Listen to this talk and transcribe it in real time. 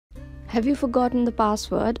Have you forgotten the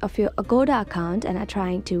password of your Agoda account and are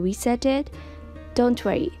trying to reset it? Don't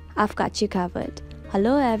worry, I've got you covered.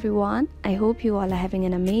 Hello everyone, I hope you all are having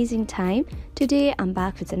an amazing time. Today I'm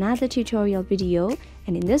back with another tutorial video,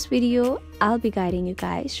 and in this video I'll be guiding you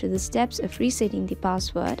guys through the steps of resetting the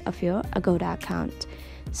password of your Agoda account.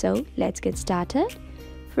 So let's get started.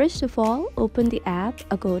 First of all, open the app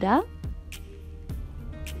Agoda.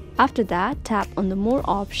 After that, tap on the More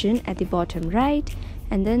option at the bottom right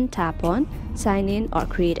and then tap on Sign in or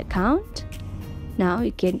Create account. Now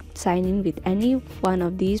you can sign in with any one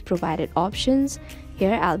of these provided options.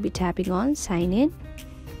 Here I'll be tapping on Sign in.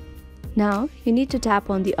 Now you need to tap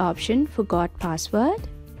on the option Forgot Password.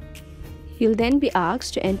 You'll then be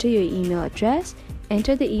asked to enter your email address.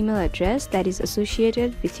 Enter the email address that is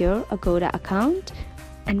associated with your Agoda account,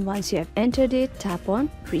 and once you have entered it, tap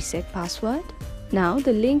on Reset Password. Now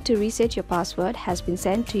the link to reset your password has been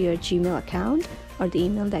sent to your Gmail account or the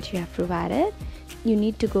email that you have provided. You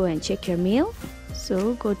need to go and check your mail.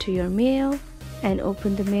 So go to your mail and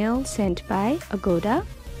open the mail sent by Agoda.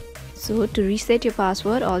 So to reset your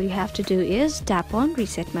password, all you have to do is tap on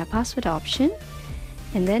Reset My Password option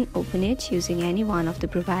and then open it using any one of the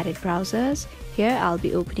provided browsers. Here I'll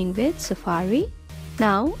be opening with Safari.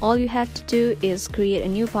 Now all you have to do is create a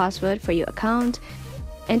new password for your account.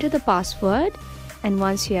 Enter the password, and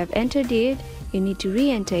once you have entered it, you need to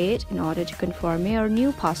re-enter it in order to confirm your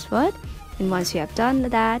new password. And once you have done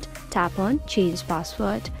that, tap on Change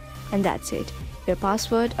Password, and that's it. Your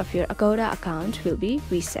password of your Agoda account will be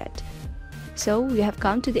reset. So we have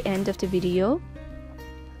come to the end of the video.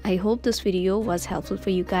 I hope this video was helpful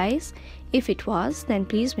for you guys. If it was, then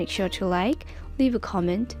please make sure to like, leave a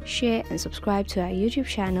comment, share and subscribe to our YouTube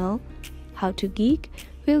channel, How to Geek.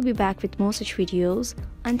 We'll be back with more such videos.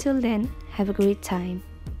 Until then, have a great time.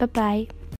 Bye bye.